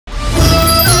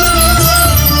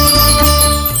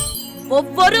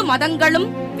ஒவ்வொரு மதங்களும்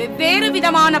வெவ்வேறு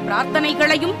விதமான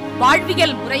பிரார்த்தனைகளையும்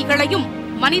வாழ்வியல் முறைகளையும்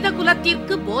மனித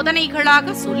குலத்திற்கு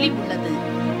போதனைகளாக சொல்லி உள்ளது.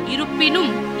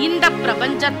 இருப்பினும் இந்த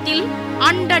பிரபஞ்சத்தில்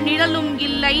அண்ட நிழலும்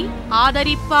இல்லை,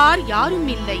 ஆதரிப்பார் யாரும்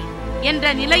இல்லை என்ற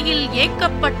நிலையில்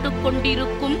ஏக்கப்பட்டு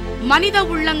கொண்டிருக்கும் மனித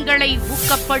உள்ளங்களை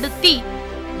ஊக்கப்படுத்தி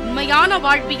உண்மையான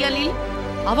வாழ்வியலில்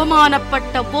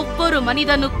அவமானப்பட்ட ஒவ்வொரு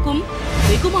மனிதனுக்கும்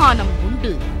வெகுமானம்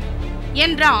உண்டு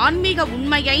என்ற ஆன்மீக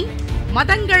உண்மையை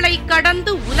மதங்களை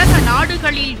கடந்து உலக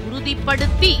நாடுகளில்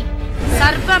உறுதிப்படுத்தி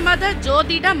சர்வமத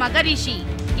ஜோதிட மகரிஷி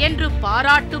என்று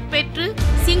பாராட்டு பெற்று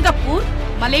Singapore,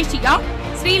 Malaysia,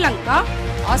 Sri Lanka,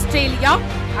 Australia,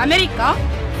 America,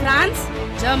 France,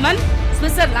 German,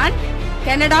 Switzerland,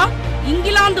 Canada,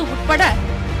 England உட்பட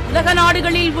உலக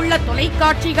நாடுகளில் உள்ள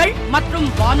தொலைக்காட்சிகள் மற்றும்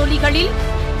வானொலிகளில்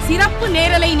சிறப்பு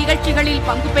நேரலை நிகழ்ச்சிகளில்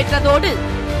பங்கு பெற்றதோடு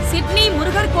சிட்னி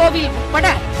முருகர் கோவில் உட்பட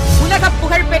உலக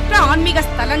புகழ்பெற்ற ஆன்மீக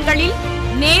ஸ்தலங்களில்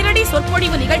நேரடி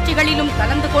சொற்பொழிவு நிகழ்ச்சிகளிலும்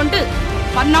கலந்து கொண்டு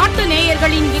பன்னாட்டு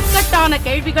நேயர்களின் இக்கட்டான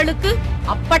கேள்விகளுக்கு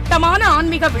அப்பட்டமான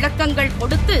ஆன்மீக விளக்கங்கள்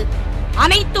கொடுத்து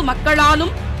அனைத்து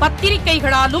மக்களாலும்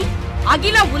பத்திரிகைகளாலும்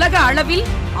அகில உலக அளவில்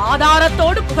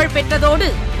ஆதாரத்தோடு புகழ் பெற்றதோடு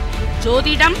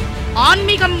ஜோதிடம்,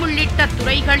 ஆன்மீகம் உள்ளிட்ட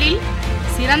துறைகளில்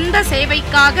சிறந்த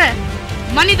சேவைக்காக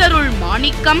மனிதருள்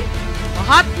மாணிக்கம்,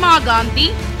 மகாத்மா காந்தி,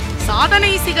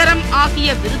 சாதனை சிகரம் ஆகிய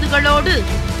விருதுகளோடு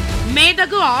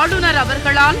மேதகு ஆளுநர்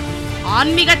அவர்களால்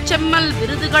ஆன்மீக செம்மல்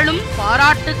விருதுகளும்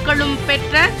பாராட்டுக்களும்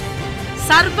பெற்ற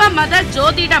சர்வமத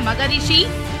ஜோதிட மகரிஷி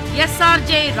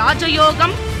SRJ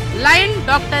ராஜயோகம் line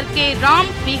doctor K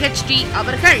Ram PhD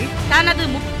அவர்கள் தனது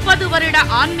 30 வருட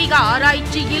ஆன்மீக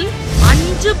ஆராய்ச்சியில்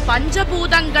 5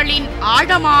 பஞ்சபூதங்களின்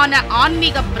ஆழமான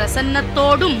ஆன்மீக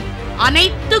பிரசன்னத்தோடும்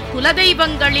அனைத்து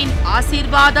குலதெய்வங்களின்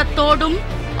ஆசீர்வாதத்தோடும்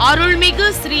அருள்மிகு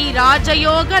ஸ்ரீ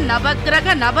ராஜயோக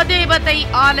நவக்கிரக நவதேவதை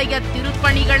ஆலய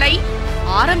திருப்பணிகளை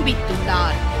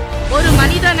ஆரம்பித்துள்ளார். ஒரு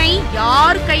மனிதனை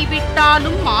யார்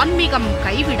கைவிட்டாலும் ஆன்மீகம்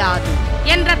கைவிடாது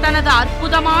என்ற தனது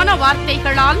அற்புதமான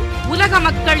வார்த்தைகளால் உலக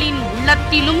மக்களின்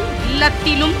உள்ளத்திலும்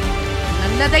இல்லத்திலும்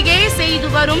நல்லதையே செய்து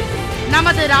வரும்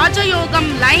நமது ராஜயோகம்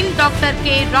line doctor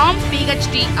K Ram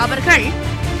PhD அவர்கள்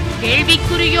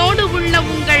கேள்விக்குறியோடு உள்ள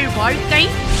உங்கள் வாழ்க்கை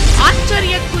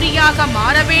ஆச்சரியக்குறியாக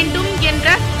மாற வேண்டும்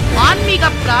என்ற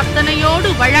ஆன்மீக பிரார்த்தனையோடு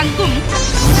வழங்கும்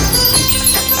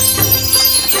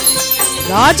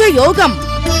ராஜயோகம்.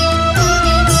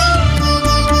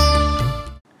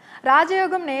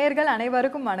 ராஜயோகம் நேயர்கள்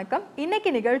அனைவருக்கும் வணக்கம். இன்னைக்கு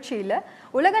நிகழ்ச்சியில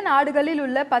உலக நாடுகளில்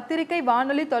உள்ள பத்திரிகை,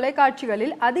 வானொலி,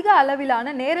 தொலைக்காட்சிகளில் அதிக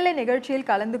அளவிலான நேரலை நிகழ்ச்சியில்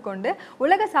கலந்து கொண்டு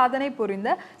உலக சாதனை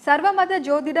புரிந்த சர்வமத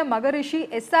ஜோதிட மகரிஷி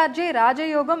SRJ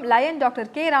ராஜயோகம் லயன்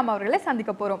டாக்டர் கே ராம் அவர்களை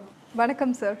சந்திக்க போறோம்.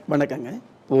 வணக்கம் சார். வணக்கங்க.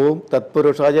 ஓம்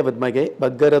தத்புருஷாய வித்மகே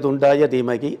பக்கரதுண்டாய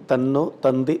தீமகி தன்னோ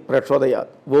தந்தி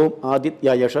பிரச்சோதயாத். ஓம்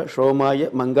ஆதித்யாயஷ சோமாய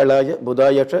மங்களாய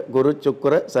புதாயஷ குரு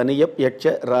சுக்ர சனியப்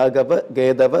யட்ச ராகவ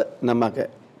கேதவ நமக.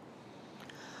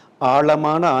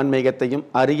 ஆழமான ஆன்மீகத்தையும்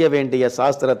அறிய வேண்டிய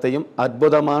சாஸ்திரத்தையும்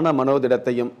அற்புதமான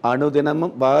மனோதிடத்தையும்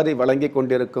அனுதினமும் வாரி வழங்கி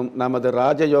கொண்டிருக்கும் நமது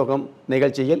ராஜயோகம்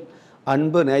நிகழ்ச்சியில்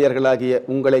அன்பு நேயர்களாகிய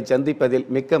உங்களை சந்திப்பதில்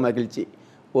மிக்க மகிழ்ச்சி.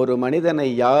 ஒரு மனிதனை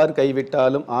யார்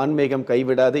கைவிட்டாலும் ஆன்மீகம்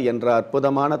கைவிடாது என்ற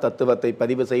அற்புதமான தத்துவத்தை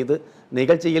பதிவு செய்து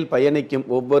நிகழ்ச்சியில் பயணிக்கும்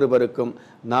ஒவ்வொருவருக்கும்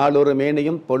நாளொரு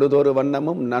மேனியும் பொழுதொரு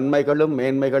வண்ணமும் நன்மைகளும்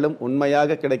மேன்மைகளும்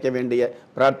உண்மையாக கிடைக்க வேண்டிய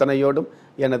பிரார்த்தனையோடும்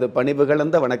எனது பணிவு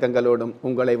கலந்த வணக்கங்களோடும்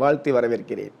உங்களை வாழ்த்தி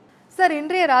வரவேற்கிறேன். சார்,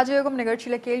 இன்றைய ராஜயோகம்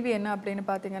நிகழ்ச்சியில கேள்வி என்ன அப்படின்னு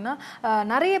பார்த்தீங்கன்னா,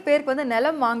 நிறைய பேருக்கு வந்து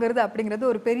நிலம் வாங்குறது அப்படிங்கிறது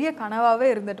ஒரு பெரிய கனவாகவே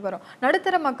இருந்துட்டு வரும்.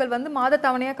 நடுத்தர மக்கள் வந்து மாத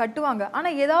தவணையாக கட்டுவாங்க,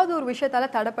 ஆனால் ஏதாவது ஒரு விஷயத்தால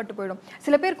தடைப்பட்டு போயிடும்.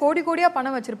 சில பேர் கோடி கோடியாக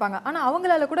பணம் வச்சிருப்பாங்க, ஆனால்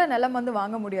அவங்களால கூட நிலம் வந்து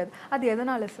வாங்க முடியாது. அது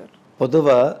எதனால சார்?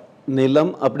 பொதுவாக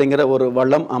நிலம் அப்படிங்கிற ஒரு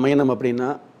வளம் அமையணும் அப்படின்னா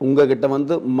உங்ககிட்ட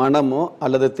வந்து மனமோ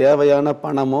அல்லது தேவையான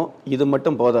பணமோ இது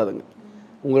மட்டும் போதாதுங்க.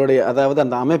 உங்களுடைய அதாவது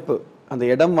அந்த அமைப்பு, அந்த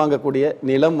இடம் வாங்கக்கூடிய,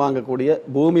 நிலம் வாங்கக்கூடிய,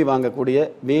 பூமி வாங்கக்கூடிய,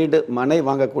 வீடு மனை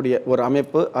வாங்கக்கூடிய ஒரு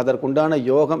அமைப்பு, அதற்குண்டான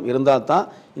யோகம் இருந்தால் தான்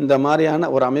இந்த மாதிரியான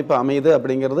ஒரு அமைப்பு அமையுது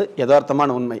அப்படிங்கிறது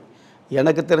யதார்த்தமான உண்மை.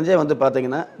 எனக்கு தெரிஞ்சே வந்து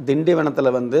பார்த்திங்கன்னா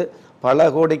திண்டிவனத்தில் வந்து பல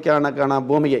கோடிக்கான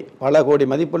பூமியை, பல கோடி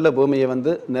மதிப்புள்ள பூமியை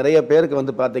வந்து நிறைய பேருக்கு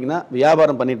வந்து பார்த்திங்கன்னா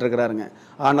வியாபாரம் பண்ணிகிட்ருக்கிறாருங்க.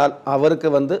 ஆனால்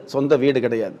அவருக்கு வந்து சொந்த வீடு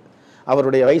கிடையாது.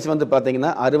 அவருடைய வயசு வந்து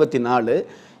பார்த்திங்கன்னா 64.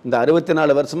 இந்த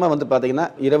 64 வருஷமாக வந்து பார்த்திங்கன்னா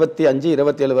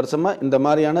 25-27 வருஷமாக இந்த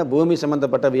மாதிரியான பூமி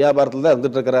சம்மந்தப்பட்ட வியாபாரத்தில் தான்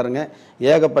இருந்துகிட்டு இருக்கிறாருங்க.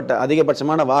 ஏகப்பட்ட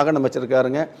அதிகபட்சமான வாகனம்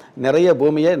வச்சுருக்காருங்க. நிறைய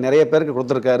பூமியை நிறைய பேருக்கு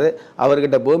கொடுத்துருக்காரு.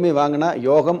 அவர்கிட்ட பூமி வாங்கினா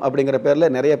யோகம் அப்படிங்கிற பேரில்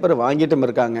நிறைய பேர் வாங்கிட்டும்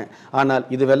இருக்காங்க. ஆனால்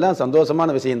இதுவெல்லாம்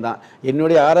சந்தோஷமான விஷயந்தான்.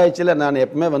 என்னுடைய ஆராய்ச்சியில் நான்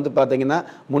எப்பவுமே வந்து பார்த்திங்கன்னா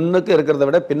முன்னுக்கு இருக்கிறத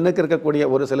விட பின்னுக்கு இருக்கக்கூடிய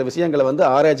ஒரு சில விஷயங்களை வந்து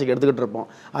ஆராய்ச்சிக்கு எடுத்துக்கிட்டு இருப்போம்.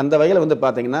 அந்த வகையில் வந்து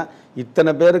பார்த்திங்கன்னா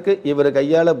இத்தனை பேருக்கு இவர்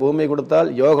கையால் பூமி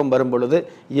கொடுத்தால் யோகம் வரும் பொழுது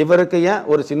இவருக்கு ஏன்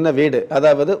ஒரு சின்ன வீடு,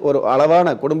 அதாவது ஒரு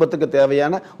அளவான குடும்பத்துக்கு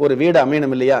தேவையான ஒரு வீடு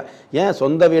அமையணும் இல்லையா? ஏன்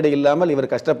சொந்த வீடு இல்லாமல்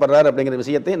இவர் கஷ்டப்படுறாரு அப்படிங்கிற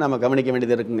விஷயத்தை நம்ம கவனிக்க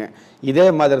வேண்டியது இருக்குங்க. இதே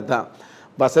மாதிரி தான்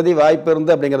வசதி வாய்ப்பு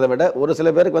இருந்து அப்படிங்கிறத விட ஒரு சில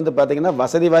பேருக்கு வந்து பார்த்தீங்கன்னா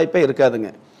வசதி வாய்ப்பே இருக்காதுங்க.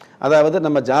 அதாவது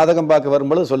நம்ம ஜாதகம் பார்க்க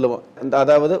வரும்பொழுது சொல்லுவோம்,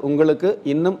 அதாவது உங்களுக்கு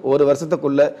இன்னும் ஒரு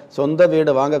வருஷத்துக்குள்ள சொந்த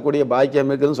வீடு வாங்கக்கூடிய பாக்கியம்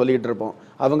இருக்குதுன்னு சொல்லிட்டு இருப்போம்.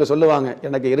 அவங்க சொல்லுவாங்க,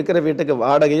 எனக்கு இருக்கிற வீட்டுக்கு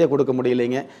வாடகையே கொடுக்க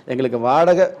முடியலைங்க, எங்களுக்கு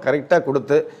வாடகை கரெக்டாக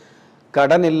கொடுத்து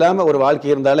கடன் இல்லாமல் ஒரு வாழ்க்கை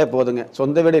இருந்தாலே போதுங்க,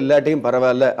 சொந்த வீடு இல்லாட்டியும்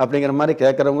பரவாயில்ல அப்படிங்கிற மாதிரி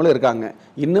கேட்குறவங்களும் இருக்காங்க.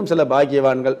 இன்னும் சில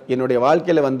பாக்கியவான்கள் என்னுடைய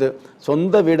வாழ்க்கையில் வந்து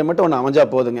சொந்த வீடு மட்டும் ஒன்று அமைஞ்சா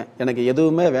போதுங்க, எனக்கு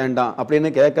எதுவுமே வேண்டாம்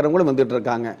அப்படின்னு கேட்குறவங்களும் வந்துட்டு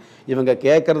இருக்காங்க. இவங்க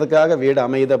கேட்கறதுக்காக வீடு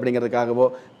அமையுது அப்படிங்கிறதுக்காகவோ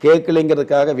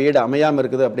கேட்கலைங்கிறதுக்காக வீடு அமையாமல்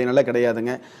இருக்குது அப்படின்னால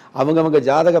கிடையாதுங்க. அவங்கவங்க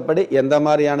ஜாதகப்படி எந்த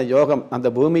மாதிரியான யோகம் அந்த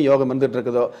பூமி யோகம் வந்துட்டு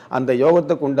இருக்குதோ அந்த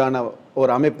யோகத்துக்கு உண்டான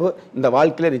ஒரு அமைப்பு இந்த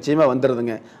வாழ்க்கையில் நிச்சயமாக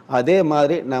வந்துடுதுங்க. அதே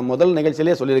மாதிரி நான் முதல்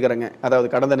நிகழ்ச்சியிலே சொல்லியிருக்கிறேங்க, அதாவது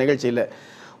கடந்த நிகழ்ச்சியில்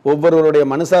ஒவ்வொருவருடைய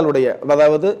மனுஷாலுடைய,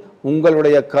 அதாவது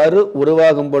உங்களுடைய கரு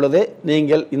உருவாகும் பொழுதே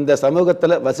நீங்கள் இந்த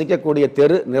சமூகத்தில் வசிக்கக்கூடிய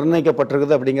தெரு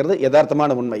நிர்ணயிக்கப்பட்டிருக்குது அப்படிங்கிறது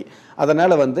யதார்த்தமான உண்மை.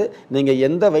 அதனால் வந்து நீங்கள்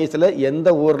எந்த வயசில் எந்த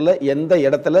ஊரில் எந்த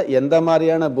இடத்துல எந்த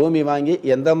மாதிரியான பூமி வாங்கி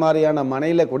எந்த மாதிரியான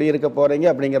மனையில் குடியிருக்க போகிறீங்க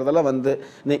அப்படிங்கிறதெல்லாம் வந்து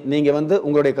நீங்கள் வந்து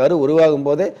உங்களுடைய கரு உருவாகும்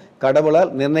போதே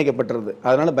கடவுளால் நிர்ணயிக்கப்பட்டிருது.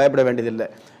 அதனால் பயப்பட வேண்டியதில்லை.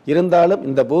 இருந்தாலும்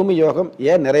இந்த பூமி யோகம்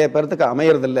ஏன் நிறைய பேர்த்துக்கு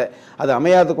அமையறதில்லை, அது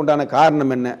அமையாததுக்கு உண்டான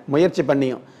காரணம் என்ன? முயற்சி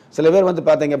பண்ணியும் சில பேர் வந்து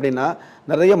பார்த்தீங்க அப்படின்னா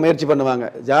நிறைய முயற்சி பண்ணுவாங்க,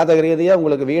 ஜாதக ரீதியாக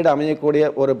உங்களுக்கு வீடு அமையக்கூடிய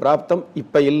ஒரு பிராப்தம்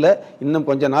இப்போ இல்லை, இன்னும்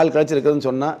கொஞ்சம் நாள் கழிச்சு இருக்குதுன்னு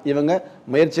சொன்னால் இவங்க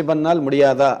முயற்சி பண்ணால்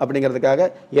முடியாதா அப்படிங்கிறதுக்காக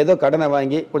ஏதோ கடனை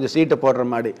வாங்கி கொஞ்சம் சீட்டு போடுற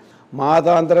மாதிரி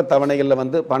மாதாந்திர தவணைகளில்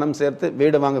வந்து பணம் சேர்த்து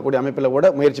வீடு வாங்கக்கூடிய அமைப்பில் கூட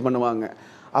முயற்சி பண்ணுவாங்க.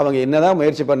 அவங்க என்னதான்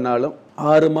முயற்சி பண்ணாலும்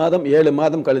 6 மாதம் 7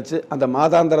 மாதம் கழித்து அந்த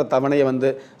மாதாந்திர தவணையை வந்து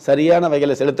சரியான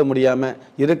வகையில் செலுத்த முடியாமல்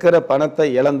இருக்கிற பணத்தை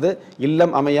இழந்து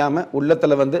இல்லம் அமையாமல்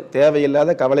உள்ளத்தில் வந்து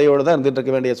தேவையில்லாத கவலையோடு தான் இருந்துகிட்டு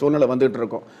இருக்க வேண்டிய சூழ்நிலை வந்துகிட்டு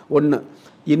இருக்கும். ஒன்று.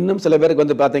 இன்னும் சில பேருக்கு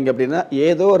வந்து பார்த்தீங்க அப்படின்னா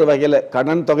ஏதோ ஒரு வகையில்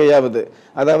கடன் தொகையாவது,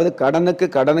 அதாவது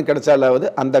கடன் கிடைச்சாலாவது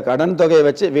அந்த கடன் தொகையை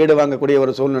வச்சு வீடு வாங்கக்கூடிய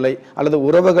ஒரு சூழ்நிலை, அல்லது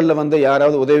உறவுகளில் வந்து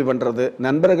யாராவது உதவி பண்ணுறது,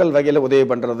 நண்பர்கள் வகையில் உதவி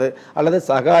பண்ணுறது, அல்லது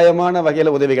சகாயமான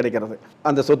வகையில் உதவி கிடைக்கிறது.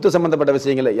 அந்த சொத்து சம்மந்தப்பட்ட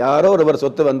விஷயங்களை யாரோ ஒருவர்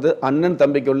சொத்து வந்து அண்ணன்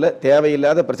தம்பிக்குள்ள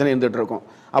தேவையில்லாத பிரச்சனை இருந்துகிட்டு இருக்கும்.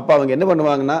 அப்போ அவங்க என்ன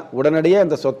பண்ணுவாங்கன்னா உடனடியாக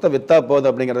அந்த சொத்தை விற்றா போகுது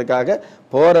அப்படிங்கிறதுக்காக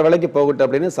போகிற விலைக்கு போகட்டும்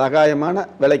அப்படின்னு சகாயமான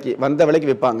விலைக்கு வந்த விலைக்கு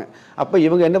விற்பாங்க. அப்போ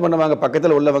இவங்க என்ன பண்ணுவாங்க,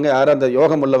 பக்கத்தில் உள்ளவங்க யாரும் அந்த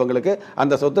யோகம் உள்ளவங்களுக்கு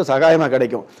அந்த சொத்து சகாயமாக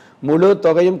கிடைக்கும். முழு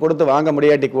தொகையும் கொடுத்து வாங்க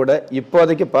முடியாட்டி கூட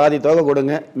இப்போதைக்கு பாதி தொகை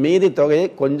கொடுங்க, மீதி தொகையை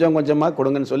கொஞ்சம் கொஞ்சமாக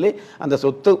கொடுங்கன்னு சொல்லி அந்த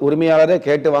சொத்து உரிமையாளரே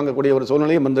கேட்டு வாங்கக்கூடிய ஒரு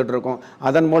சூழ்நிலையும் வந்துட்டு இருக்கும்.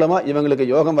 அதன் மூலமாக இவங்களுக்கு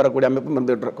யோகம் வரக்கூடிய அமைப்பும்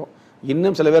வந்துட்டு இருக்கும்.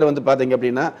 இன்னும் சில பேர் வந்து பார்த்தீங்க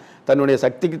அப்படின்னா தன்னுடைய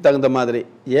சக்திக்கு தகுந்த மாதிரி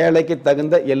ஏழைக்கு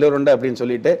தகுந்த எல்லோருண்டை அப்படின்னு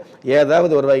சொல்லிட்டு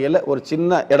ஏதாவது ஒரு வகையில் ஒரு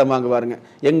சின்ன இடம் வாங்குவாருங்க.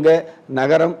 எங்கே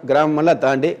நகரம் கிராமமெல்லாம்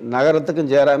தாண்டி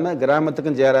நகரத்துக்கும் சேராமல்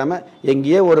கிராமத்துக்கும் சேராமல்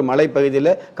எங்கேயோ ஒரு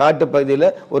மலைப்பகுதியில் காட்டு பகுதியில்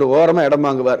ஒரு ஓரமாக இடம்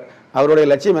வாங்குவார். அவருடைய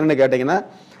லட்சியம் என்னென்னு கேட்டிங்கன்னா,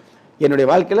 என்னுடைய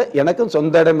வாழ்க்கையில் எனக்கும்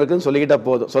சொந்த இடம் இருக்குன்னு சொல்லிக்கிட்டா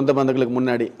போதும், சொந்த பந்தங்களுக்கு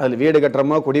முன்னாடி அதில் வீடு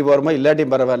கட்டுறமோ குடி போகிறோமோ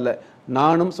இல்லாட்டியும் பரவாயில்ல,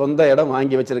 நானும் சொந்த இடம்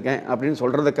வாங்கி வச்சுருக்கேன் அப்படின்னு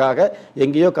சொல்கிறதுக்காக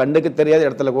எங்கேயோ கண்ணுக்கு தெரியாத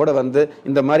இடத்துல கூட வந்து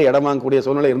இந்த மாதிரி இடம் வாங்கக்கூடிய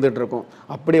சூழ்நிலை இருந்துகிட்டு இருக்கும்.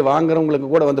 அப்படி வாங்குறவங்களுக்கு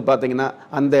கூட வந்து பார்த்திங்கன்னா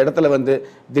அந்த இடத்துல வந்து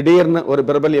திடீர்னு ஒரு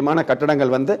பிரபல்யமான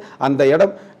கட்டடங்கள் வந்து அந்த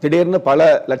இடம் திடீர்னு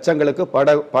பல லட்சங்களுக்கு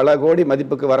பல கோடி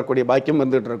மதிப்புக்கு வரக்கூடிய பாக்கியம்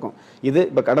வந்துகிட்டு இருக்கும். இது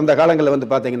இப்போ கடந்த காலங்களில்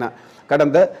வந்து பார்த்திங்கன்னா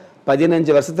கடந்த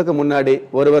 15 வருஷத்துக்கு முன்னாடி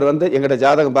ஒருவர் வந்து எங்கிட்ட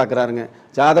ஜாதகம் பார்க்குறாருங்க.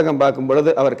 ஜாதகம் பார்க்கும்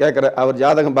பொழுது அவர்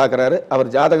ஜாதகம் பார்க்குறாரு. அவர்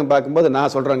ஜாதகம் பார்க்கும்போது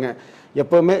நான் சொல்கிறேங்க,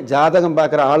 எப்போவுமே ஜாதகம்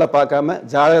பார்க்குற ஆளை பார்க்காம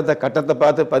ஜாதகத்தை கட்டத்தை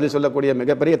பார்த்து பதில் சொல்லக்கூடிய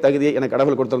மிகப்பெரிய தகுதியை எனக்கு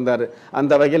கடவுள் கொடுத்துருந்தாரு.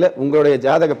 அந்த வகையில் உங்களுடைய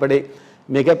ஜாதகப்படி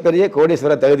மிகப்பெரிய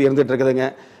கோடீஸ்வர தகுதி இருந்துகிட்டு இருக்குதுங்க.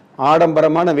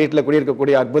 ஆடம்பரமான வீட்டில்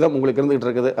குடியிருக்கக்கூடிய அற்புதம் உங்களுக்கு இருந்துகிட்டு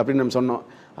இருக்குது அப்படின்னு நம்ம சொன்னோம்.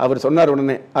 அவர் சொன்னார்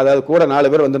உடனே, அதாவது கூட 4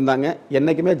 பேர் வந்திருந்தாங்க.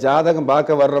 என்றைக்குமே ஜாதகம்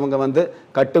பார்க்க வர்றவங்க வந்து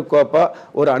கட்டுக்கோப்பாக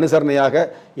ஒரு அனுசரணையாக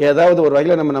ஏதாவது ஒரு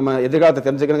வகையில் நம்ம எதிர்காலத்தை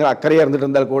தெரிஞ்சுக்கணுங்கிற அக்கறையாக இருந்துட்டு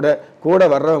இருந்தால் கூட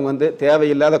வர்றவங்க வந்து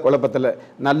தேவையில்லாத குழப்பத்தில்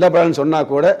நல்ல பலன்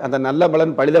சொன்னால் கூட அந்த நல்ல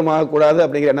பலன் பலிதமாகக்கூடாது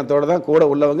அப்படிங்கிற எண்ணத்தோடு தான் கூட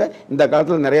உள்ளவங்க இந்த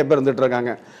காலத்தில் நிறைய பேர் இருந்துகிட்டு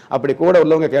இருக்காங்க. அப்படி கூட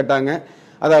உள்ளவங்க கேட்டாங்க,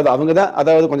 அதாவது அவங்க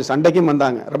தான் கொஞ்சம் சண்டைக்கும்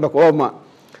வந்தாங்க ரொம்ப கோபமாக.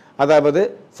 அதாவது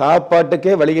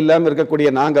சாப்பாட்டுக்கே வழி இல்லாமல் இருக்கக்கூடிய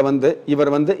நாங்கள் வந்து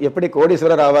இவர் வந்து எப்படி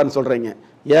கோடீஸ்வரர் ஆவார்னு சொல்கிறீங்க,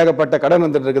 ஏகப்பட்ட கடன்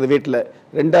வந்துட்டு இருக்குது வீட்டில்.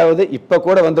 2வது இப்போ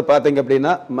கூட வந்து பார்த்தீங்க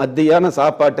அப்படின்னா மத்தியான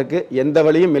சாப்பாட்டுக்கு எந்த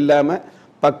வழியும் இல்லாமல்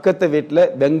பக்கத்து வீட்டில்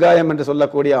வெங்காயம் என்று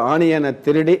சொல்லக்கூடிய ஆனியனை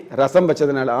திருடி ரசம்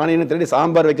வச்சதுனால, ஆனியனை திருடி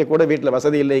சாம்பார் வைக்கக்கூட வீட்டில்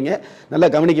வசதி இல்லைங்க. நல்லா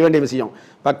கவனிக்க வேண்டிய விஷயம்,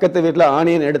 பக்கத்து வீட்டில்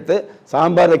ஆனியன் எடுத்து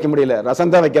சாம்பார் வைக்க முடியல,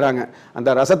 ரசம் தான் வைக்கிறாங்க.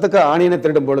 அந்த ரசத்துக்கு ஆனியனை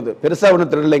திருடும் பொழுது பெருசாக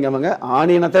ஒன்றும் திருடலைங்க, அவங்க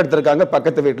ஆனியனை தான் எடுத்திருக்காங்க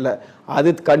பக்கத்து வீட்டில்.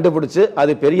 அது கண்டுபிடிச்சி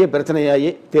அது பெரிய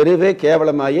பிரச்சனையாகி தெருவே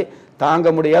கேவலமாகி தாங்க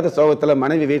முடியாத சோகத்தில்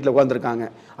மனைவி வீட்டில் உட்காந்துருக்காங்க.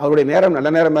 அவருடைய நேரம் நல்ல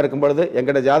நேரமாக இருக்கும் பொழுது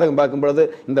எங்கிட்ட ஜாதகம் பார்க்கும் பொழுது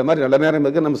இந்த மாதிரி நல்ல நேரம்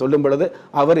இருக்குது நம்ம சொல்லும் பொழுது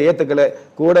அவர் ஏற்றுக்கலை,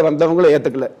 கூட வந்தவங்களும்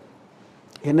ஏற்றுக்கலை.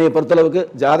 என்னை பொறுத்தளவுக்கு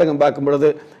ஜாதகம் பார்க்கும் பொழுது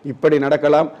இப்படி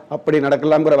நடக்கலாம் அப்படி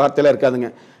நடக்கலாம்ங்கிற வார்த்தையில இருக்காதுங்க.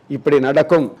 இப்படி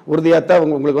நடக்கும்,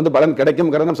 உறுதியாத்தான் உங்களுக்கு வந்து பலன்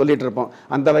கிடைக்கும்ங்கிறத சொல்லிட்டு இருப்போம்.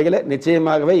 அந்த வகையில்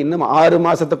நிச்சயமாகவே இன்னும் 6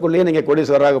 மாசத்துக்குள்ளேயே நீங்க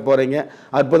கோடீஸ்வரராக போறீங்க.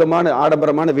 அற்புதமான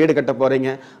ஆடம்பரமான வீடு கட்ட போறீங்க.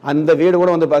 அந்த வீடு கூட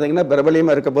வந்து பாத்தீங்கன்னா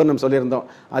பிரபலியமா இருக்க போது நம்ம சொல்லியிருந்தோம்.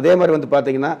 அதே மாதிரி வந்து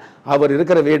பாத்தீங்கன்னா அவர்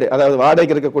இருக்கிற வீடு, அதாவது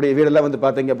வாடகைக்கு இருக்கக்கூடிய வீடெல்லாம் வந்து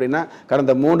பாத்தீங்க அப்படின்னா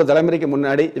கடந்த 3 தலைமுறைக்கு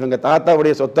முன்னாடி இவங்க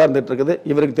தாத்தாவுடைய சொத்தா இருந்துட்டு இருக்குது.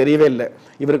 இவருக்கு தெரியவே இல்லை.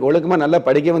 இவருக்கு ஒழுக்கமா நல்லா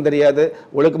படிக்கவும் தெரியாது,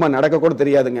 ஒழுக்கமா நடக்க கூட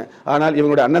தெரியாதுங்க. ஆனால்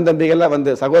இவங்களுடைய அண்ணன் தம்பிகள்லாம்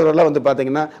வந்து சகோதரர்லாம் வந்து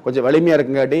பாத்தீங்கன்னா கொஞ்சம் வலிமையா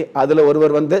இருக்குங்காட்டி அதுல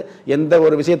ஒருவர் வந்து எந்த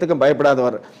ஒரு விஷயத்துக்கும்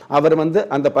பயப்படாதவர். அவர் வந்து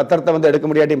அந்த பத்திரத்தை வந்து எடுக்க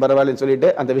முடியாட்டியும் பரவாயில்லைன்னு சொல்லிட்டு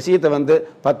அந்த விஷயத்தை வந்து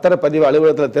பத்திரப்பதிவு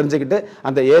அலுவலகத்தில் தெரிஞ்சுக்கிட்டு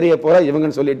அந்த ஏரியா போற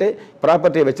இவங்கன்னு சொல்லிட்டு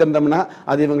ப்ராப்பர்ட்டியை வச்சிருந்தோம்னா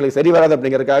அது இவங்களுக்கு சரி வராது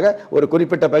அப்படிங்கிறதுக்காக ஒரு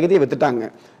குறிப்பிட்ட பகுதியை வித்துட்டாங்க.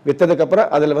 வித்ததுக்கு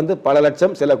அப்புறம் அதுல வந்து பல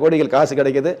லட்சம் சில கோடிகள் காசு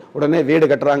கிடைக்குது. உடனே வீடு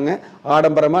கட்டுறாங்க.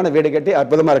 ஆடம்பரமான வீடு கட்டி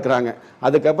அற்புதமா இருக்கிறாங்க.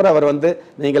 அதுக்கப்புறம் அவர் வந்து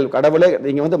நீங்கள் கடவுளே,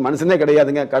 நீங்க வந்து மனுஷனே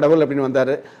கிடையாதுங்க கடவுள் அப்படின்னு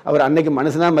வந்தாரு. அவர் அன்னைக்கு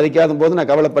மனுஷனா மதிக்காத போது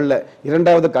நான் கவலைப்படல.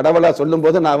 இரண்டாவது கடவுளா சொல்லும்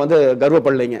போது நான் வந்து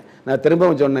கர்வப்படலைங்க. நான்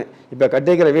திரும்பவும் சொன்னேன், இப்ப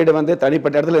கட்டிக்கிற வீடு வந்து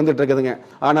தனிப்பட்ட இடத்துல இருந்துட்டு இருக்குதுங்க.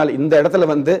 ஆனால் இந்த இடத்துல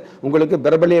வந்து உங்களுக்கு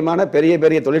பிரபலியமான பெரிய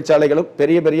பெரிய தொழிற்சாலைகளும்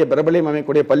பெரிய பெரிய பிரபலியம்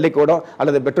அமைக்கக்கூடிய பள்ளிக்கூடம்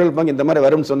அல்லது பெட்ரோல் பங்க் இந்த மாதிரி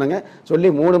வரும்னு சொன்னாங்க.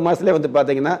 சொல்லி 3 மாசத்துல வந்து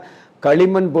பாத்தீங்கன்னா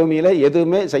களிமண் பூமியில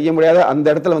எதுவுமே செய்ய முடியாத அந்த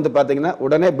இடத்துல வந்து பாத்தீங்கன்னா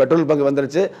உடனே பெட்ரோல் பங்க்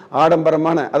வந்துருச்சு.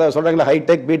 ஆடம்பரமான, அதாவது சொல்றாங்களா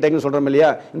ஹைடெக் பிடெக்னு சொல்றோம் இல்லையா,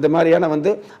 இந்த மாதிரியான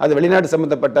வந்து அது வெளிநாட்டு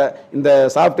சம்பந்தப்பட்ட இந்த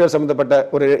சாஃப்ட்வேர் சம்பந்தப்பட்ட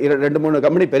ஒரு 2-3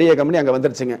 கம்பெனி, பெரிய கம்பெனி அங்க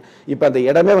வந்துருச்சுங்க. இப்ப அந்த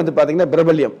இடமே வந்து பாத்தீங்கன்னா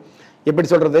பிரபல்யம். எப்படி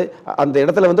சொல்றது, அந்த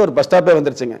இடத்துல வந்து ஒரு பஸ் ஸ்டாப்பே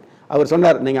வந்துருச்சுங்க. அவர்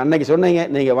சொன்னார், நீங்க அன்னைக்கு சொன்னீங்க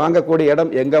நீங்க வாங்கக்கூடிய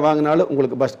இடம் எங்க வாங்கினாலும்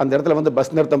உங்களுக்கு பஸ், அந்த இடத்துல வந்து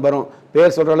பஸ் நிறுத்தம் வரும்,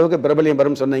 பேர் சொல்ற அளவுக்கு பிரபலியம்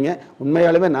வரும் சொன்னீங்க.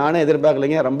 உண்மையாலுமே நானே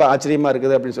எதிர்பார்க்கலைங்க, ரொம்ப ஆச்சரியமா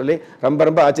இருக்குது அப்படின்னு சொல்லி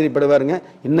ரொம்ப ஆச்சரியப்படுவாருங்க.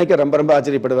 இன்னைக்கு ரொம்ப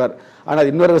ஆச்சரியப்படுவார்.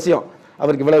 ஆனால் இன்னொரு விஷயம்,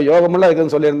 அவருக்கு இவ்வளவு யோகமெல்லாம்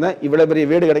இருக்குன்னு சொல்லியிருந்தேன், இவ்வளவு பெரிய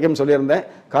வீடு கிடைக்கும்னு சொல்லியிருந்தேன்.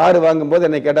 கார் வாங்கும்போது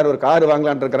என்னை கேட்டார், ஒரு கார்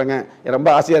வாங்கலான்னு இருக்கிறேங்க, ரொம்ப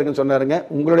ஆசையா இருக்குன்னு சொன்னாருங்க.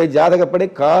 உங்களுடைய ஜாதகப்படி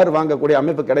கார் வாங்கக்கூடிய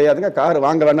அமைப்பு கிடையாதுங்க, கார்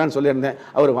வாங்க வேண்டாம்னு சொல்லியிருந்தேன்.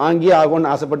 அவர் வாங்கியே ஆகும்னு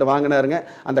ஆசைப்பட்டு வாங்கினாருங்க.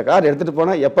 அந்த கார் எடுத்துட்டு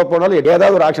போனா எப்ப போனாலும்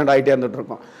ஏதாவது ஒரு ஆக்சிடென்ட் ஆகிட்டே இருந்துட்டு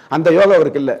இருக்கும். அந்த யோகம்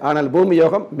அவருக்கு இல்லை. ஆனால் பூமி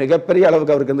யோகம் மிகப்பெரிய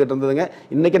அளவுக்கு அவருக்கு இருந்துட்டு இருந்ததுங்க.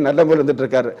 இன்னைக்கு நல்ல முறையில் இருந்துட்டு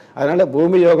இருக்காரு. அதனால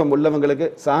பூமி யோகம் உள்ளவங்களுக்கு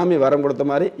சாமி வரம் கொடுத்த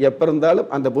மாதிரி எப்ப இருந்தாலும்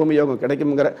அந்த பூமி யோகம்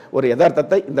கிடைக்குங்கிற ஒரு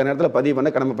யதார்த்தத்தை இந்த நேரத்தில் பதிவு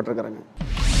பண்ண கடமைப்பட்டிருக்கிறாங்க.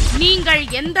 நீங்கள்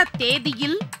எந்த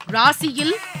தேதியில்,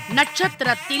 ராசியில்,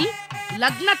 நட்சத்திரத்தில்,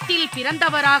 லக்னத்தில்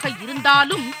பிறந்தவராக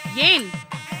இருந்தாலும், ஏன்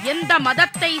எந்த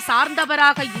மதத்தை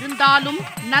சார்ந்தவராக இருந்தாலும்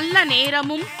நல்ல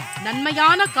நேரமும்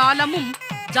நன்மையான காலமும்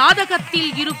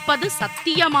ஜாதகத்தில் இருப்பது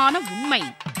சத்தியமான உண்மை.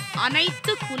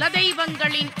 அனைத்து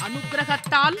குலதெய்வங்களின்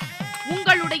அனுக்கிரகத்தால்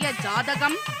உங்களுடைய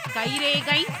ஜாதகம்,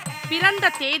 கைரேகை, பிறந்த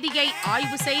தேதியை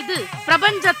ஆய்வு செய்து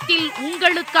பிரபஞ்சத்தில்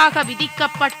உங்களுக்காக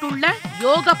விதிக்கப்பட்டுள்ள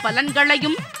யோக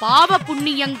பலன்களையும் பாவ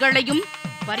புண்ணியங்களையும்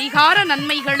பரிகார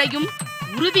நன்மைகளையும்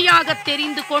உறுதியாக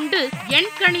தெரிந்து கொண்டு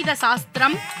எண்கணித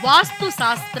சாஸ்திரம், வாஸ்து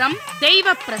சாஸ்திரம், தெய்வ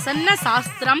பிரசன்ன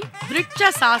சாஸ்திரம், விருட்ச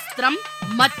சாஸ்திரம்,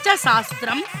 மச்ச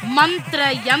சாஸ்திரம், மந்திர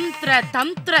யந்திர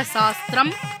தந்திர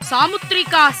சாஸ்திரம்,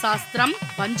 சாமுத்ரிகா சாஸ்திரம்,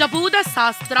 பஞ்சபூத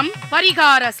சாஸ்திரம்,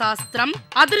 பரிகார சாஸ்திரம்,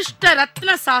 அதிர்ஷ்ட ரத்ன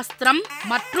சாஸ்திரம்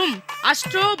மற்றும்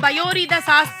அஸ்ட்ரோபயோரித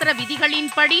சாஸ்திர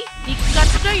விதிகளின்படி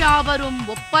திக்கற்ற யாவரும்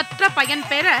ஒப்பற்ற பயன்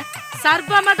பெற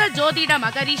சர்வமத ஜோதிட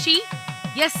மகரிஷி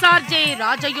SRJ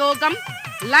ராஜயோகம்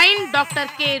line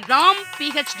doctor K Ram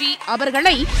PhD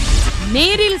அவர்களை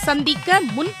நேரில் சந்திக்க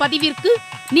முன்பதிவிற்கு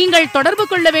நீங்கள் தொடர்பு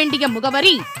கொள்ள வேண்டிய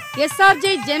முகவரி SRJ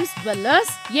ஜெம்ஸ்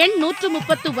ஜுவல்லர்ஸ், எண்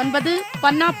 139,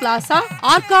 பன்னா பிளாசா,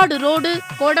 ஆற்காடு ரோடு,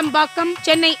 கோடம்பாக்கம்,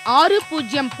 சென்னை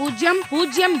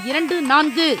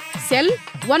 600024, செல்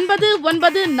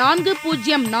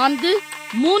 9940431377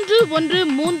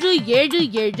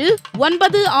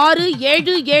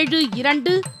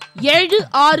 96772729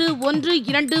 76129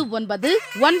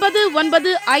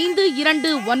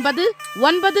 99529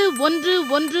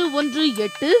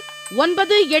 91118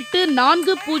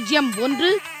 98401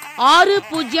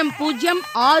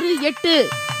 60068.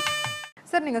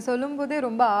 சார், நீங்கள் சொல்லும்போதே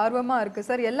ரொம்ப ஆர்வமாக இருக்குது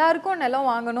சார். எல்லாருக்கும் நிலம்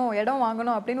வாங்கணும், இடம்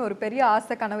வாங்கணும் அப்படின்னு ஒரு பெரிய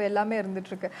ஆசை, கனவு எல்லாமே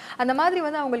இருந்துகிட்ருக்கு. அந்த மாதிரி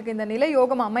வந்து அவங்களுக்கு இந்த நிலை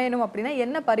யோகம் அமையணும் அப்படின்னா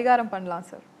என்ன பரிகாரம் பண்ணலாம்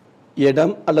சார்?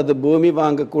 இடம் அல்லது பூமி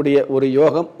வாங்கக்கூடிய ஒரு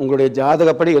யோகம் உங்களுடைய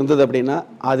ஜாதகப்படி இருந்தது அப்படின்னா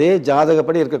அதே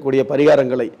ஜாதகப்படி இருக்கக்கூடிய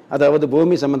பரிகாரங்களை, அதாவது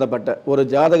பூமி சம்பந்தப்பட்ட ஒரு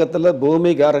ஜாதகத்தில்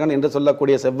பூமி காரகன் என்று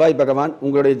சொல்லக்கூடிய செவ்வாய் பகவான்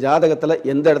உங்களுடைய ஜாதகத்தில்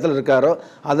எந்த இடத்துல இருக்காரோ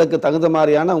அதுக்கு தகுந்த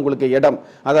மாதிரியான உங்களுக்கு இடம்,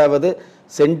 அதாவது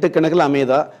சென்ட் கணக்கில்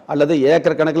அமையுதா அல்லது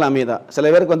ஏக்கர் கணக்கில் அமையுதா. சில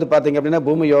பேருக்கு வந்து பார்த்தீங்க அப்படின்னா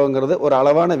பூமி யோகங்கிறது ஒரு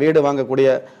அளவான வீடு வாங்கக்கூடிய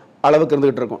அளவுக்கு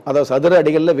இருந்துகிட்டு இருக்கும், அதாவது சதுர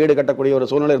அடிகளில் வீடு கட்டக்கூடிய ஒரு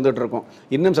சூழ்நிலை இருந்துகிட்டு இருக்கும்.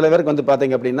 இன்னும் சில பேருக்கு வந்து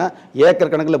பார்த்தீங்க அப்படின்னா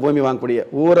ஏக்கர் கணக்கில் பூமி வாங்கக்கூடிய,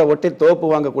 ஊரை ஒட்டி தோப்பு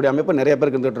வாங்கக்கூடிய அமைப்பு நிறைய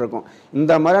பேருக்கு இருந்துகிட்டு இருக்கும்.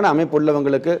 இந்த மாதிரியான அமைப்பு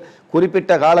உள்ளவங்களுக்கு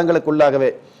குறிப்பிட்ட காலங்களுக்குள்ளாகவே,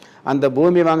 அந்த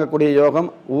பூமி வாங்கக்கூடிய யோகம்,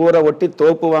 ஊரை ஒட்டி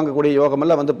தோப்பு வாங்கக்கூடிய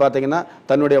யோகமெல்லாம் வந்து பார்த்தீங்கன்னா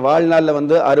தன்னுடைய வாழ்நாளில்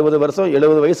வந்து 60 வருஷம்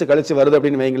 70 வயசு கழிச்சு வருது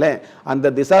அப்படின்னு வைங்களேன்.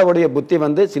 அந்த திசாவுடைய புத்தி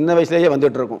வந்து சின்ன வயசுலேயே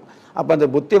வந்துட்டு இருக்கும். அப்போ அந்த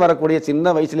புத்தி வரக்கூடிய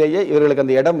சின்ன வயசுலேயே இவர்களுக்கு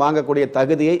அந்த இடம் வாங்கக்கூடிய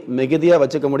தகுதியை மிகுதியாக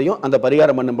வச்சுக்க முடியும் அந்த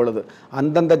பரிகாரம் பண்ணும் பொழுது.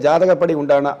 அந்தந்த ஜாதகப்படி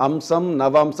உண்டான அம்சம்,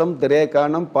 நவாம்சம்,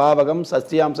 திரேகானம், பாவகம்,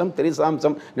 சஸ்தியாம்சம்,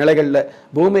 திரிசாம்சம் நிலைகளில்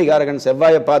பூமிகாரகன்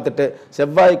செவ்வாயை பார்த்துட்டு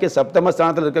செவ்வாய்க்கு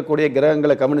சப்தமஸ்தானத்தில் இருக்கக்கூடிய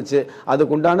கிரகங்களை கவனித்து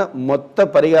அதுக்குண்டான மொத்த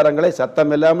பரிகாரங்களை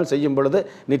சத்தம் இல்லாமல் செய்யும் பொழுது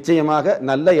நிச்சயமாக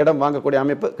நல்ல இடம் வாங்கக்கூடிய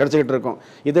அமைப்பு கிடைச்சிக்கிட்டு இருக்கும்.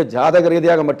 இது ஜாதக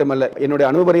ரீதியாக மட்டுமல்ல, என்னுடைய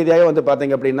அனுபவ ரீதியாக வந்து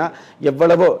பார்த்தீங்க அப்படின்னா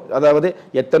எவ்வளவோ, அதாவது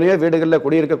எத்தனையோ வீடுகளில்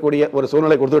குடியிருக்கக்கூடிய ஒரு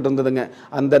சூழ்நிலை கொடுத்துட்டு இருந்ததுங்க.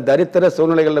 அந்த தரித்திர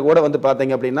சூழ்நிலைகளில் கூட வந்து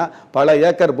பார்த்தீங்க அப்படின்னா பல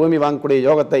ஏக்கர் பூமி வாங்கக்கூடிய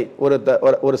யோகத்தை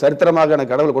ஒரு சரித்திரமாக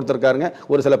எனக்கு கடவுள் கொடுத்துருக்காருங்க.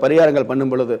 ஒரு சில பரிகாரங்கள்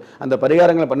பண்ணும் பொழுது அந்த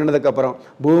பரிகாரங்கள் பண்ணினதுக்கு அப்புறம்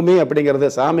பூமி அப்படிங்கிறது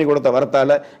சாமி கொடுத்த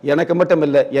வரத்தால எனக்கு மட்டும்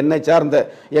இல்லை, என்னை சார்ந்த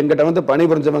எங்கிட்ட வந்து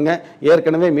பணிபுரிஞ்சவங்க,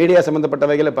 ஏற்கனவே மீடியா சம்பந்தப்பட்ட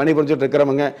வகையில் பணிபுரிஞ்சுட்டு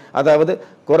இருக்கிறவங்க, அதாவது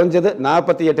குறைஞ்சது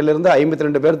 48லிருந்து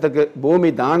 52 பேர்த்துக்கு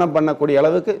பூமி தானம் பண்ணக்கூடிய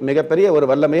அளவுக்கு மிகப்பெரிய ஒரு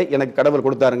வல்லமையை எனக்கு கடவுள்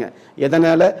கொடுத்தாருங்க.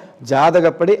 எதனால?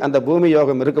 ஜாதகப்படி அந்த பூமி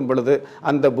யோகம் இருக்கும் பொழுது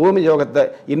அந்த பூமி யோகத்தை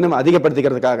இன்னும்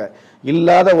அதிகப்படுத்திக்கிறதுக்காக.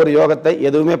 இல்லாத ஒரு யோகத்தை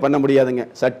எதுவுமே பண்ண முடியாதுங்க.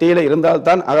 சட்டியில்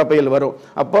இருந்தால்தான் அகப்பையில் வரும்.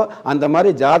 அப்போ அந்த மாதிரி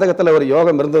ஜாதகத்தில் ஒரு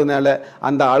யோகம் இருந்ததுனால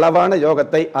அந்த அளவான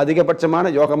யோகத்தை அதிகபட்சமான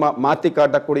யோகமாக மாற்றி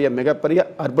காட்டக்கூடிய மிகப்பெரிய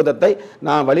அற்புதத்தை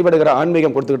நான் வழிபடுகிற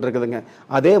ஆன்மீகம் கொடுத்துக்கிட்டு இருக்குதுங்க.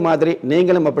 அதே மாதிரி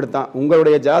நீங்களும் அப்படித்தான்.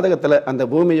 உங்களுடைய ஜாதகத்தில் அந்த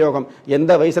பூமி யோகம்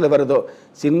எந்த வயசில் வருதோ,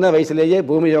 சின்ன வயசுலேயே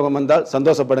பூமி யோகம் வந்தால்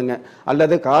சந்தோஷப்படுங்க.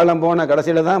 அல்லது காலம் போன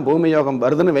கடைசியில் தான் பூமி யோகம்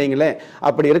வருதுன்னு வைங்களேன்.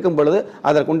 அப்படி இருக்கும் பொழுது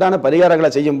அதற்குண்டான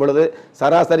பரிகாரங்களை செய்யும் பொழுது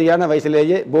சராசரியான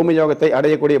வயசிலேயே பூமி யோகத்தை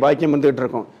அடையக்கூடிய பாக்கியம் வந்துகிட்டு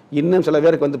இருக்கும். இன்னும் சில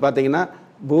பேருக்கு வந்து பார்த்தீங்கன்னா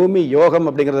பூமி யோகம்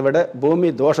அப்படிங்கிறத விட பூமி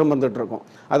தோஷம் வந்துட்டு இருக்கும்.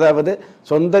 அதாவது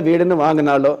சொந்த வீடுன்னு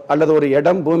வாங்கினாலோ அல்லது ஒரு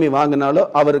இடம் பூமி வாங்கினாலோ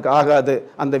அவருக்கு ஆகாது,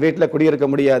 அந்த வீட்டில் குடியிருக்க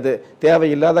முடியாது,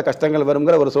 தேவையில்லாத கஷ்டங்கள்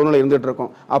வருங்கிற ஒரு சூழ்நிலை இருந்துட்டு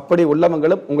இருக்கும். அப்படி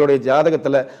உள்ளவங்களும் உங்களுடைய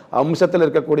ஜாதகத்தில் அம்சத்தில்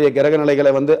இருக்கக்கூடிய கிரக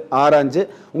நிலைகளை வந்து ஆராய்ஞ்சு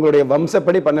உங்களுடைய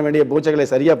வம்சப்படி பண்ண வேண்டிய பூஜைகளை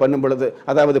சரியாக பண்ணும் பொழுது,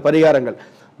 அதாவது பரிகாரங்கள்,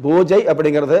 பூஜை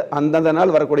அப்படிங்கிறது அந்தந்த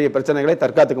நாள் வரக்கூடிய பிரச்சனைகளை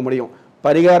தற்காத்துக்க முடியும்.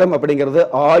 பரிகாரம் அப்படிங்கிறது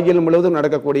ஆயுள் முழுவதும்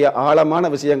நடக்கக்கூடிய ஆழமான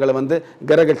விஷயங்களை வந்து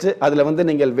கிரகிச்சு அதில் வந்து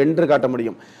நீங்கள் வென்று காட்ட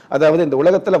முடியும். அதாவது இந்த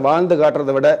உலகத்தில் வாழ்ந்து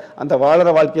காட்டுறதை விட அந்த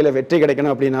வாழற வாழ்க்கையில் வெற்றி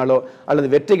கிடைக்கணும் அப்படின்னாலோ, அல்லது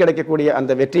வெற்றி கிடைக்கக்கூடிய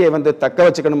அந்த வெற்றியை வந்து தக்க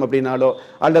வச்சுக்கணும் அப்படின்னாலோ,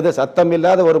 அல்லது சத்தம்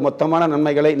இல்லாத ஒரு மொத்தமான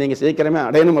நன்மைகளை நீங்கள் சீக்கிரமே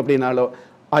அடையணும் அப்படின்னாலோ,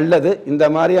 அல்லது இந்த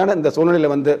மாதிரியான இந்த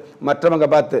சூழ்நிலையில் வந்து மற்றவங்க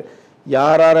பார்த்து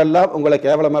யாரெல்லாம் உங்களை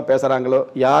கேவலமாக பேசுகிறாங்களோ,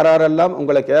 யாரெல்லாம்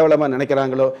உங்களை கேவலமாக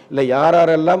நினைக்கிறாங்களோ, இல்லை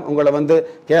யாரெல்லாம் உங்களை வந்து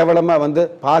கேவலமாக வந்து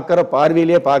பார்க்குற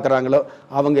பார்வையிலேயே பார்க்குறாங்களோ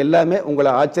அவங்க எல்லாமே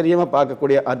உங்களை ஆச்சரியமாக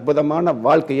பார்க்கக்கூடிய அற்புதமான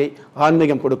வாழ்க்கையை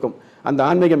ஆன்மீகம் கொடுக்கும். அந்த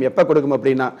ஆன்மீகம் எப்போ கொடுக்கும்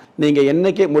அப்படின்னா, நீங்கள்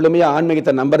என்னைக்கு முழுமையாக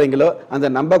ஆன்மீகத்தை நம்புறீங்களோ அந்த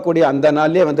நம்பக்கூடிய அந்த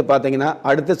நாள்லேயே வந்து பார்த்தீங்கன்னா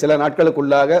அடுத்த சில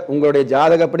நாட்களுக்குள்ளாக உங்களுடைய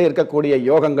ஜாதகப்படி இருக்கக்கூடிய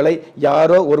யோகங்களை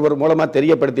யாரோ ஒருவர் மூலமாக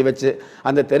தெரியப்படுத்தி வச்சு,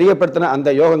 அந்த தெரியப்படுத்தின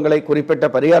அந்த யோகங்களை குறிப்பிட்ட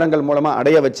பரிகாரங்கள் மூலமாக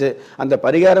அடைய வச்சு, அந்த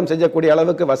பரிகாரம் செய்யக்கூடிய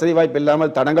அளவுக்கு வசதி வாய்ப்பு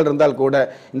இல்லாமல் தடங்கள் இருந்தால் கூட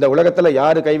இந்த உலகத்தில்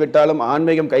யார் கைவிட்டாலும்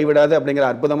ஆன்மீகம் கைவிடாது அப்படிங்கிற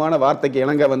அற்புதமான வார்த்தைக்கு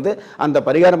இணங்க வந்து அந்த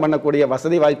பரிகாரம் பண்ணக்கூடிய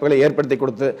வசதி வாய்ப்புகளை ஏற்படுத்தி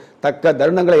கொடுத்து, தக்க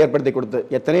தருணங்களை ஏற்படுத்தி கொடுத்து,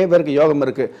 எத்தனையோ பேருக்கு யோகம்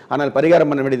இருக்கு ஆனால் பரிகாரம்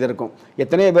பண்ண வேண்டியது இருக்கும்.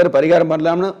 எத்தனையோ பேர் பரிகாரம்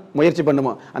பண்ணலாம்னு முயற்சி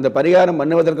பண்ணுவோம், அந்த பரிகாரம்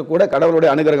பண்ணுவதற்கு கூட கடவுளுடைய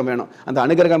அனுகிரகம் வேணும். அந்த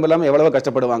அனுகிரகம் இல்லாமல் எவ்வளவோ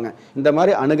கஷ்டப்படுவாங்க. இந்த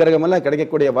மாதிரி அனுகிரகம் எல்லாம்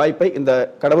கிடைக்கக்கூடிய வாய்ப்பை இந்த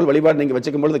கடவுள் வழிபாடு நீங்கள்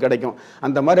வச்சுக்கும் பொழுது கிடைக்கும்.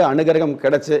 அந்த மாதிரி அனுகிரகம்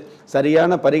கிடைச்சு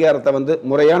சரியான பரிகாரத்தை வந்து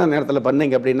முறையான நேரத்தில்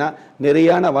பண்ணீங்க அப்படின்னா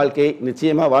நிறையான வாழ்க்கையை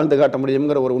நிச்சயமாக வாழ்ந்து காட்ட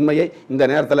முடியுங்கிற ஒரு உண்மையை இந்த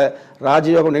நேரத்தில்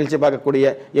ராஜயோகம் நிகழ்ச்சி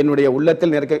பார்க்கக்கூடிய என்னுடைய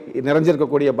உள்ளத்தில்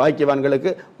நிறைஞ்சிருக்கக்கூடிய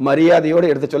பாக்கியவான்களுக்கு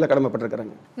மரியாதையோடு எடுத்து சொல்ல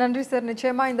கடமைப்பட்டிருக்கிறாங்க. நன்றி சார்.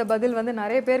 நிச்சயமா இந்த பதில் வந்து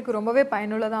நிறைய பேருக்கு ரொம்பவே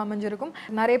பயனுள்ளதாக அமைஞ்சிருக்கும்.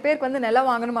 நிறைய பேருக்கு வந்து நிலம்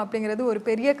வாங்கணும் அப்படிங்கிறது ஒரு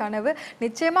பெரிய கனவு.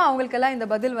 நிச்சயமா அவங்களுக்கெல்லாம் இந்த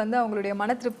பதில் வந்து அவங்களுடைய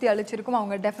மன திருப்தி அளிச்சிருக்கும்.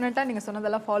 அவங்க டெஃபினட்டாக நீங்கள்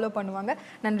சொன்னதெல்லாம் ஃபாலோ பண்ணுவாங்க.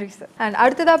 நன்றி சார். அண்ட்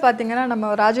அடுத்ததாக பார்த்தீங்கன்னா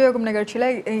நம்ம ராஜயோகம் நிகழ்ச்சியில்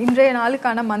இன்றைய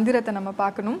நாளுக்கான மந்திரத்தை நம்ம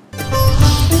பார்க்கணும்.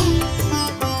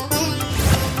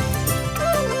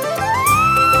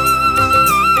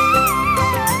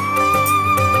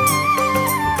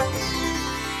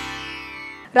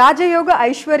 ராஜயோக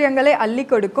ஐஸ்வர்யங்களை அள்ளி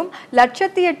கொடுக்கும்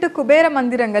 108 குபேர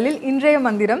மந்திரங்களில் இன்றைய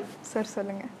மந்திரம் சார்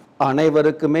சொல்லுங்க.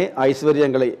 அனைவருக்குமே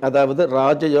ஐஸ்வர்யங்களை, அதாவது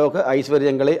ராஜயோக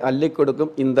ஐஸ்வர்யங்களை அள்ளி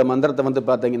கொடுக்கும் இந்த மந்திரத்தை வந்து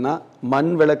பார்த்தீங்கன்னா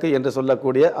மண் விளக்கு என்று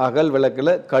சொல்லக்கூடிய அகல்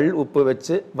விளக்கில் கல் உப்பு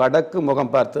வச்சு வடக்கு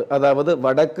முகம் பார்த்து, அதாவது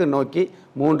வடக்கு நோக்கி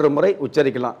 3 முறை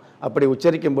உச்சரிக்கலாம். அப்படி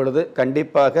உச்சரிக்கும் பொழுது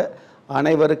கண்டிப்பாக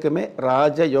அனைவருக்குமே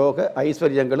ராஜயோக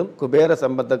ஐஸ்வர்யங்களும் குபேர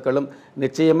சம்பத்துக்களும்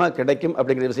நிச்சயமாக கிடைக்கும்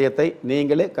அப்படிங்கிற விஷயத்தை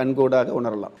நீங்களே கண்கூடாக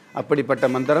உணரலாம். அப்படிப்பட்ட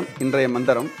மந்திரம் இன்றைய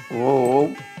மந்திரம்.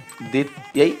 ஓம்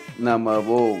தித்யை நம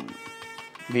ஓம்.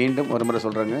 மீண்டும் ஒரு முறை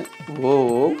சொல்கிறேங்க.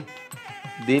 ஓம்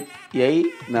தித்யை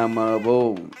நம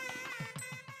ஓம்.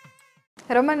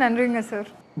 ரொம்ப நன்றிங்க சார்.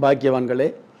 பாக்கியவான்களே,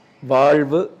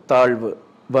 வாழ்வு தாழ்வு,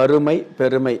 வறுமை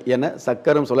பெருமை என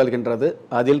சக்கரம் சுழல்கின்றது,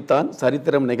 அதில் தான்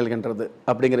சரித்திரம் நிகழ்கின்றது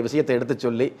அப்படிங்கிற விஷயத்தை எடுத்து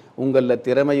சொல்லி, உங்களில்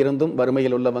திறமை இருந்தும்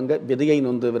வறுமையில் உள்ளவங்க, விதியை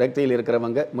நொந்து விரக்தியில்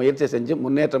இருக்கிறவங்க, முயற்சி செஞ்சு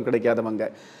முன்னேற்றம் கிடைக்காதவங்க,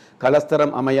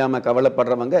 கலஸ்தரம் அமையாமல்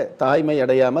கவலைப்படுறவங்க, தாய்மை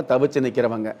அடையாமல் தவிச்சு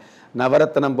நிற்கிறவங்க,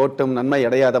 நவரத்தனம் போட்டும் நன்மை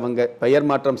அடையாதவங்க, பெயர்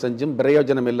மாற்றம் செஞ்சும்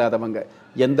பிரயோஜனம் இல்லாதவங்க,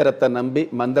 எந்திரத்தை நம்பி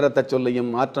மந்திரத்தை சொல்லியும்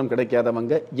மாற்றம்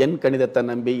கிடைக்காதவங்க, எண் கணிதத்தை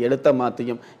நம்பி எழுத்த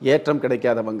மாற்றியும் ஏற்றம்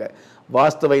கிடைக்காதவங்க,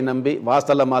 வாஸ்துவை நம்பி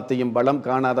வாசலை மாற்றியும் பலம்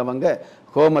காணாதவங்க,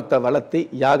 ஹோமத்தை வளர்த்தி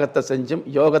யாகத்தை செஞ்சும்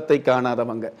யோகத்தை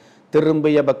காணாதவங்க,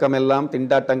 திரும்பிய பக்கமெல்லாம்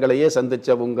திண்டாட்டங்களையே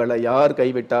சந்திச்ச உங்களை யார்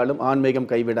கைவிட்டாலும் ஆன்மீகம்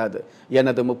கைவிடாது.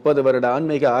 எனது 30 வருட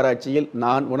ஆன்மீக ஆராய்ச்சியில்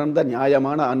நான் உணர்ந்த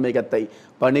நியாயமான ஆன்மீகத்தை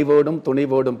பணிவோடும்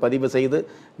துணிவோடும் பதிவு செய்து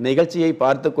நிகழ்ச்சியை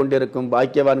பார்த்து கொண்டிருக்கும்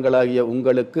பாக்கியவான்களாகிய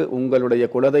உங்களுக்கு உங்களுடைய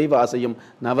குலதெய்வ ஆசையும்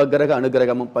நவகிரக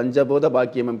அனுகிரகமும் பஞ்சபூத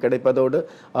பாக்கியமும் கிடைப்பதோடு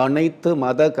அனைத்து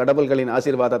மத கடவுள்களின்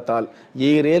ஆசீர்வாதத்தால்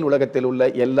ஈரேல் உலகத்தில் உள்ள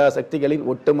எல்லா சக்திகளின்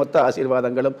ஒட்டுமொத்த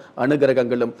ஆசீர்வாதங்களும்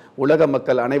அனுகிரகங்களும் உலக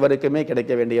மக்கள் அனைவருக்குமே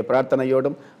கிடைக்க வேண்டிய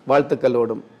பிரார்த்தனையோடும்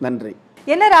வாழ்த்துக்களோடும் நன்றி.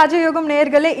 என்ன ராஜயோகம்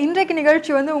நேயர்களே, இன்றைக்கு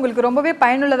நிகழ்ச்சி உங்களுக்கு ரொம்பவே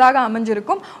பயனுள்ளதாக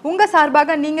அமைஞ்சிருக்கும். உங்க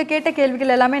சார்பாக நீங்க கேட்ட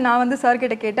கேள்விகள் எல்லாமே நான் சார்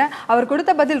கிட்ட கேட்டேன். அவர்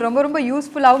கொடுத்த பதில் ரொம்ப ரொம்ப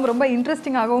யூஸ்ஃபுல்லாகவும் ரொம்ப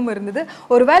இன்ட்ரெஸ்டிங்காகவும் இருந்தது.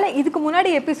 ஒருவேளை இதுக்கு முன்னாடி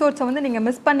எபிசோட்ஸை நீங்க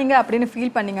மிஸ் பண்ணீங்க அப்படின்னு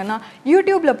ஃபீல் பண்ணீங்கன்னா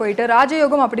யூடியூப்ல போயிட்டு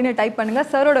ராஜயோகம் அப்படின்னு டைப் பண்ணுங்க.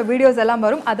 சாரோட வீடியோஸ் எல்லாம்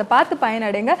வரும், அதை பார்த்து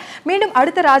பயனடைங்க. மீண்டும்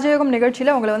அடுத்த ராஜயோகம்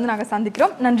நிகழ்ச்சியில உங்களை நாங்க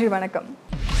சந்திக்கிறோம். நன்றி, வணக்கம்.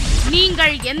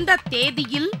 நீங்கள் எந்த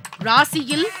தேதியில்,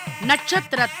 ராசியில்,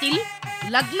 நட்சத்திரத்தில்,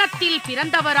 லக்னத்தில்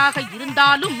பிறந்தவராக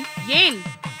இருந்தாலும், ஏன்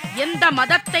எந்த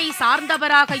மதத்தை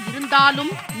சார்ந்தவராக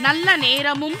இருந்தாலும், நல்ல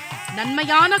நேரமும்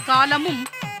நன்மையான காலமும்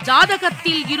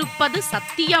ஜாதகத்தில் இருப்பது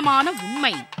சத்தியமான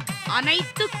உண்மை.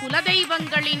 அனைத்து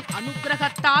குலதெய்வங்களின்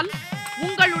அனுக்கிரகத்தால்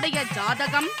உங்களுடைய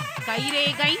ஜாதகம்,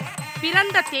 கைரேகை,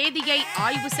 பிறந்த தேதியை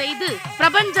ஆய்வு செய்து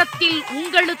பிரபஞ்சத்தில்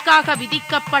உங்களுக்காக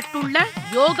விதிக்கப்பட்டுள்ள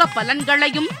யோக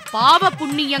பலன்களையும் பாவ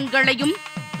புண்ணியங்களையும்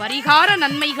பரிகார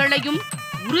நன்மைகளையும்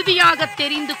உறுதியாக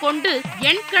தெரிந்து கொண்டு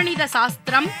எண்கணித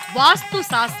சாஸ்திரம், வாஸ்து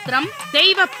சாஸ்திரம்,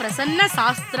 தெய்வ பிரசன்ன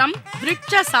சாஸ்திரம்,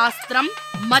 விருட்ச சாஸ்திரம்,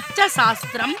 மச்ச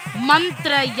சாஸ்திரம்,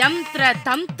 மந்திர யந்திர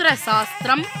தந்திர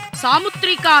சாஸ்திரம்,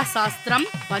 சாமுத்ரிகா சாஸ்திரம்,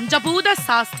 பஞ்சபூத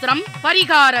சாஸ்திரம்,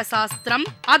 பரிகார சாஸ்திரம்,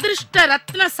 அதிர்ஷ்ட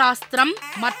ரத்ன சாஸ்திரம்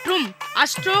மற்றும்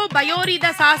அஸ்ட்ரோபயோரித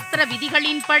சாஸ்திர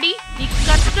விதிகளின்படி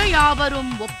திக்கற்ற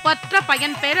யாவரும் ஒப்பற்ற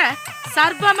பயன் பெற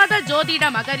சர்வமத ஜோதிட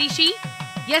மகரிஷி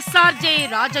SRJ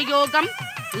ராஜயோகம்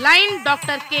line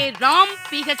doctor K Ram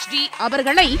PhD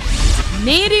அவர்களை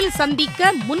நேரில் சந்திக்க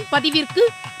முன்பதிவிற்கு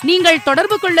நீங்கள்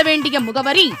தொடர்பு கொள்ள வேண்டிய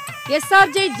முகவரி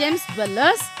SRJ ஜெம்ஸ்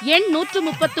ஜுவல்லர்ஸ், எண்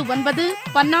 139,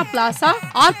 பன்னா பிளாசா,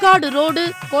 ஆற்காடு ரோடு,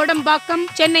 கோடம்பாக்கம்,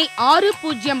 சென்னை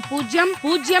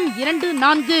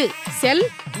 600024, செல்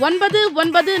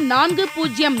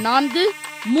 9940431377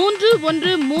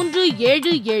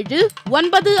 96772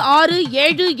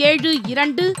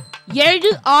 761299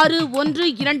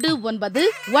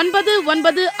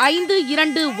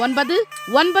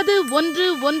 99529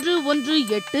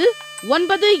 91118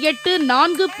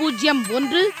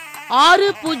 98401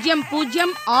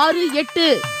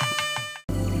 60068